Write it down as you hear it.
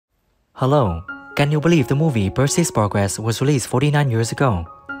Hello, can you believe the movie Percy's Progress was released 49 years ago?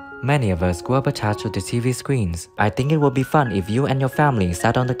 Many of us grew up attached to the TV screens. I think it would be fun if you and your family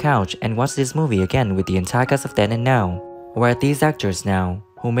sat on the couch and watched this movie again with the entire cast of then and now. Where are these actors now,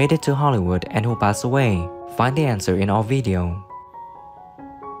 who made it to Hollywood and who passed away? Find the answer in our video.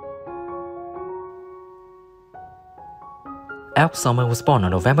 Elke Sommer was born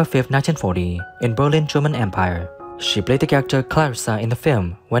on November 5, 1940, in Berlin, German Empire. She played the character Clarissa in the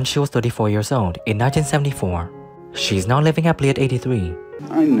film when she was 34 years old in 1974. She is now living happily at 83.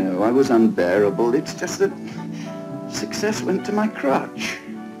 I know, I was unbearable. It's just that success went to my crutch.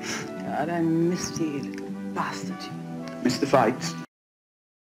 God, I missed you, little bastard. Miss the fights.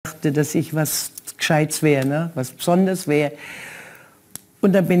 Ich dachte, dass ich was Gescheites wäre, ne? Was Besonderes wäre.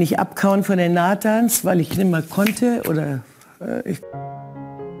 Und dann bin ich abgehauen von den Nathans, weil ich nicht mehr konnte oder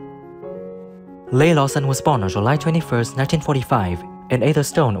Leigh Lawson was born on July 21, 1945, in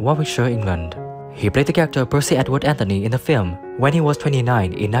Atherstone, Warwickshire, England. He played the character Percy Edward Anthony in the film when he was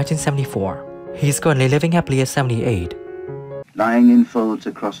 29 in 1974. He is currently living happily at 78. Lying in folds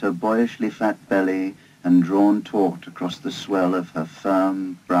across her boyishly fat belly and drawn taut across the swell of her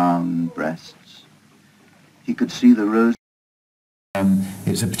firm, brown breasts. He could see the rose.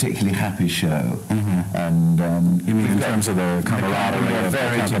 It's a particularly happy show, and you mean in terms of the camaraderie? We're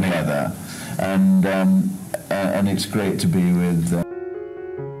very together, and it's great to be with.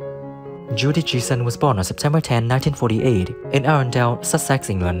 Judy Geeson was born on September 10, 1948, in Arundel, Sussex,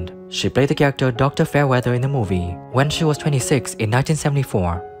 England. She played the character Dr. Fairweather in the movie when she was 26 in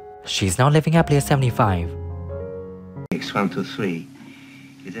 1974. She is now living happily at 75. X1 to 3.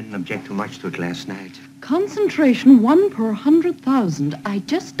 You didn't object too much to it last night. Concentration 1 per 100,000. I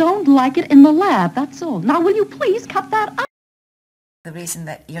just don't like it in the lab, that's all. Now, will you please cut that out? The reason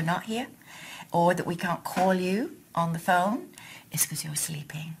that you're not here, or that we can't call you on the phone, is because you're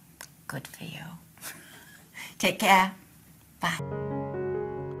sleeping. Good for you. Take care. Bye.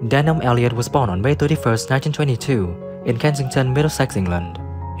 Denholm Elliott was born on May 31, 1922, in Kensington, Middlesex, England.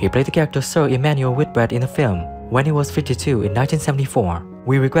 He played the character Sir Emmanuel Whitbread in the film when he was 52 in 1974.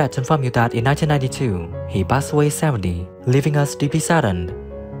 We regret to inform you that in 1992, he passed away at 70, leaving us deeply saddened.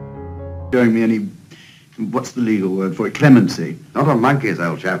 Showing me any, what's the legal word for it, clemency. Not on monkeys,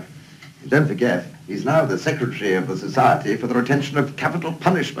 old chap. Don't forget, he's now the secretary of the Society for the Retention of Capital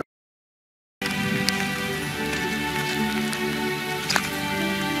Punishment.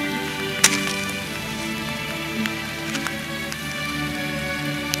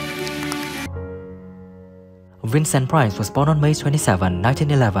 Vincent Price was born on May 27,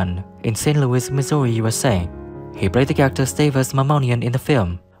 1911, in St. Louis, Missouri, USA. He played the character Stavus Mammonian in the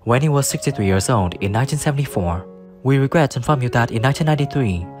film when he was 63 years old in 1974. We regret to inform you that in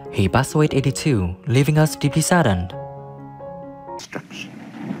 1993, he passed away at 82, leaving us deeply saddened.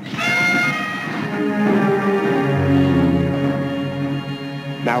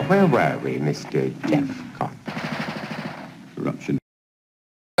 Now, where were we, Mr. Jeffcott? Corruption.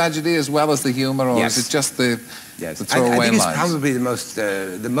 Tragedy as well as the humour, or Yes. is it just the Yes, throwaway I think it's lines? probably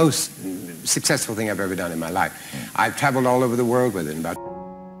the most successful thing I've ever done in my life. I've travelled all over the world with it. But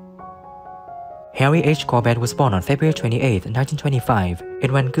Harry H. Corbett was born on February 28, 1925,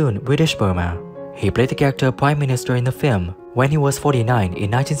 in Rangoon, British Burma. He played the character Prime Minister in the film when he was 49 in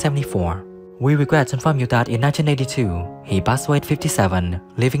 1974. We regret to inform you that in 1982, he passed away at 57,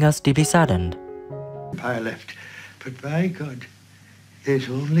 leaving us deeply saddened. Empire left, but by God, there's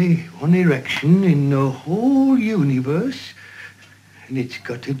only one erection in the whole universe, and it's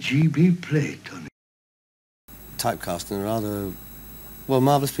got a GB plate on it. Typecasting a rather, well,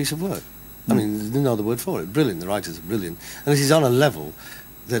 marvellous piece of work. I mean, there's no other word for it. Brilliant, the writers are brilliant. And this is on a level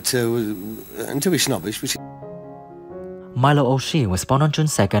that, and to be snobbish, which... Milo O'Shea was born on June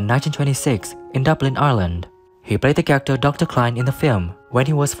 2, 1926, in Dublin, Ireland. He played the character Dr. Klein in the film when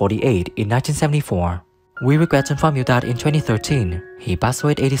he was 48 in 1974. We regret to inform you that in 2013, he passed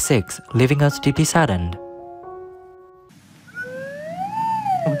away at 86, leaving us deeply saddened.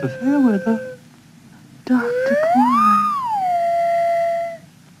 Dr. Fairweather, Dr. Klein,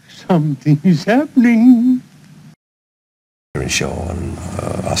 something's happening. And Shaw and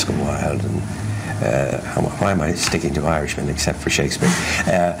Oscar Wilde and why am I sticking to Irishmen except for Shakespeare?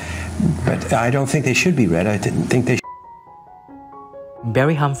 But I don't think they should be read. I didn't think they should.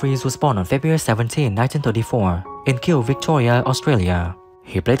 Barry Humphries was born on February 17, 1934, in Kew, Victoria, Australia.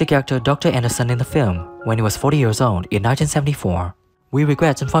 He played the character Dr. Anderson in the film when he was 40 years old in 1974. We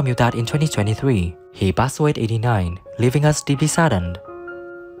regret to inform you that in 2023, he passed away at 89, leaving us deeply saddened.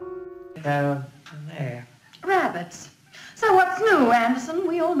 there. Rabbits. So what's new, Anderson?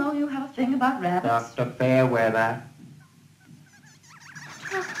 We all know you have a thing about rabbits. Dr. Fairweather.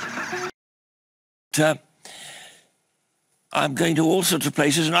 I'm going to all sorts of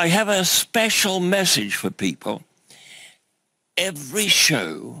places, and I have a special message for people. Every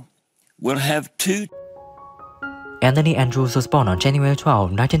show will have two... Anthony Andrews was born on January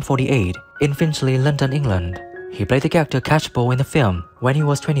 12, 1948, in Finchley, London, England. He played the character Catchpole in the film when he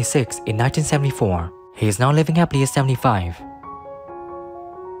was 26 in 1974. He is now living happily at 75.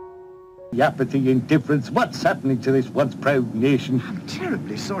 The apathy, indifference, what's happening to this once proud nation? I'm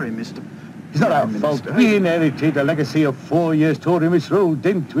terribly sorry, Mr. It's not our fault. We inherited a legacy of 4 years touring this road,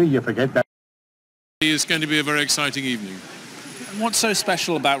 didn't we? You forget that. It's going to be a very exciting evening. What's so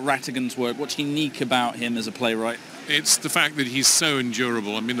special about Rattigan's work? What's unique about him as a playwright? It's the fact that he's so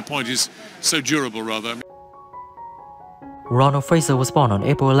endurable. I mean, the point is so durable, rather. Ronald Fraser was born on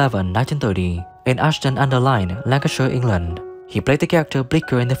April 11, 1930, in Ashton-under-Lyne, Lancashire, England. He played the character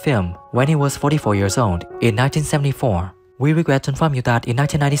Blicker in the film when he was 44 years old in 1974. We regret to inform you that in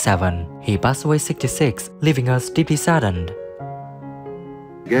 1997, he passed away 66, leaving us deeply saddened.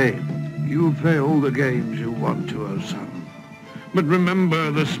 Game. You play all the games you want to, old son. But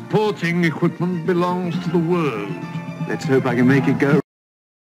remember, the sporting equipment belongs to the world. Let's hope I can make it go.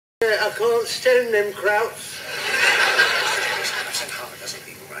 I can't stand them krauts.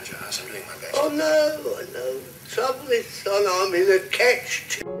 Oh no. Trouble is, son, I'm in a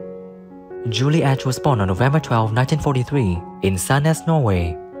catch. Julie Edge was born on November 12, 1943, in Sandnes,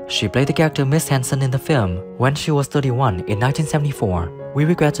 Norway. She played the character Miss Hansen in the film when she was 31 in 1974. We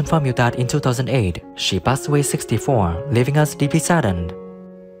regret to inform you that in 2008, she passed away 64, leaving us deeply saddened.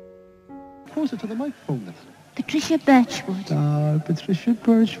 Closer to the microphone. Patricia Birchwood. Ah, Patricia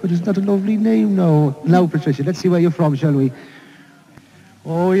Birchwood, is that a lovely name? No. Now, Patricia, let's see where you're from, shall we?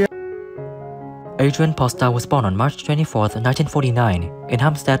 Oh, yeah. Adrienne Posta was born on March 24, 1949, in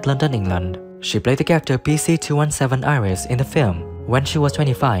Hampstead, London, England. She played the character PC-217 Iris in the film when she was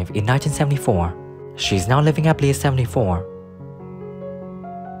 25 in 1974. She is now living happily at 74.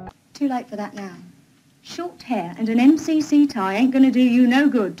 Too late for that now. Short hair and an MCC tie ain't gonna do you no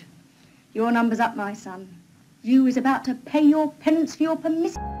good. Your number's up, my son. You is about to pay your penance for your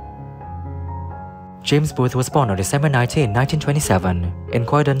permission. James Booth was born on December 19, 1927, in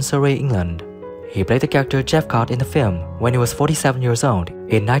Croydon, Surrey, England. He played the character Jeff Cott in the film when he was 47 years old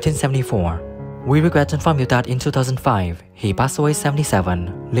in 1974. We regret to inform you that in 2005, he passed away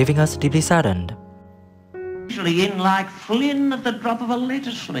 77, leaving us deeply saddened. Usually in like Flynn at the drop of a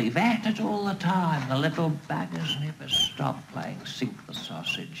letter sleeve, at it all the time. The little baggers never stop playing Sink the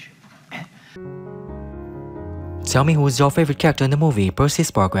Sausage. Tell me who is your favorite character in the movie Percy's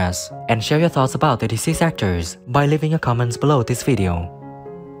Progress, and share your thoughts about the deceased actors by leaving your comments below this video.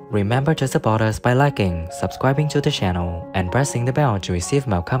 Remember to support us by liking, subscribing to the channel, and pressing the bell to receive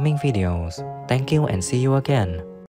my upcoming videos. Thank you and see you again.